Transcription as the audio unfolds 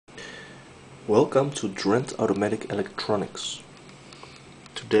Welcome to Drenth Automatic Electronics.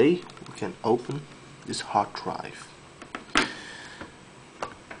 Today we can open this hard drive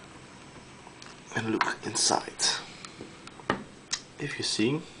and look inside. If you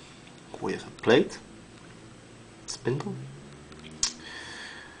see, we have a plate, spindle,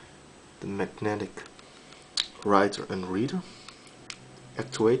 the magnetic writer and reader,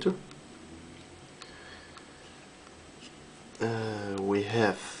 actuator. We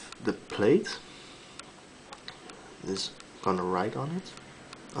have the plate. This gonna write on it,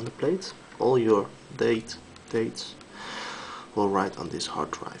 on the plate. All your dates will write on this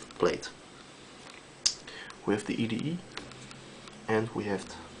hard drive plate. We have the EDE and we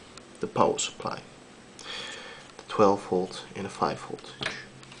have the power supply, the 12 volt and a 5 voltage.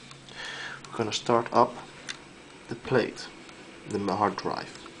 We're gonna start up the plate, the hard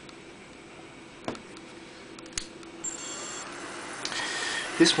drive.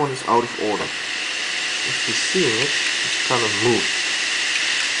 This one is out of order. If you're seeing it, it's kind of moved.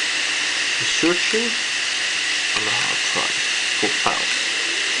 We're searching on the hard drive for files.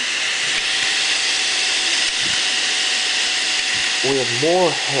 We have more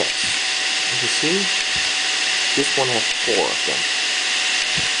heads. As you see, this one has 4 of them.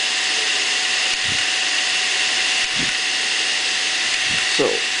 So,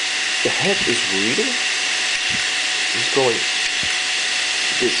 the head is reading. It's going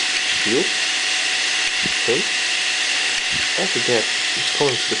this field print. After that it's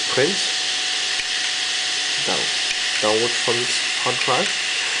going to the print downward from this hard drive.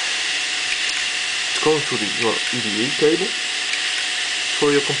 It's going to your EDA cable for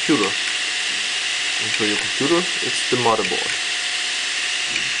your computer, and for your computer it's the motherboard.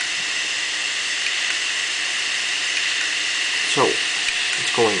 So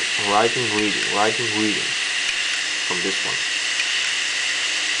it's going writing, reading from this one.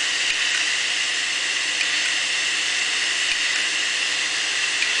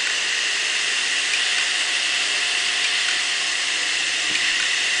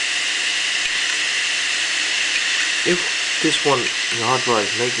 If this one, the hard drive,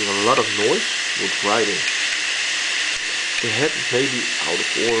 is making a lot of noise with writing, the head may be out of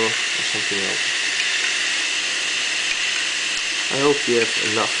order or something else. I hope you have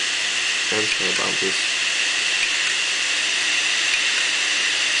enough answer about this.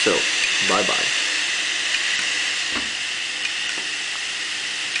 So, bye bye.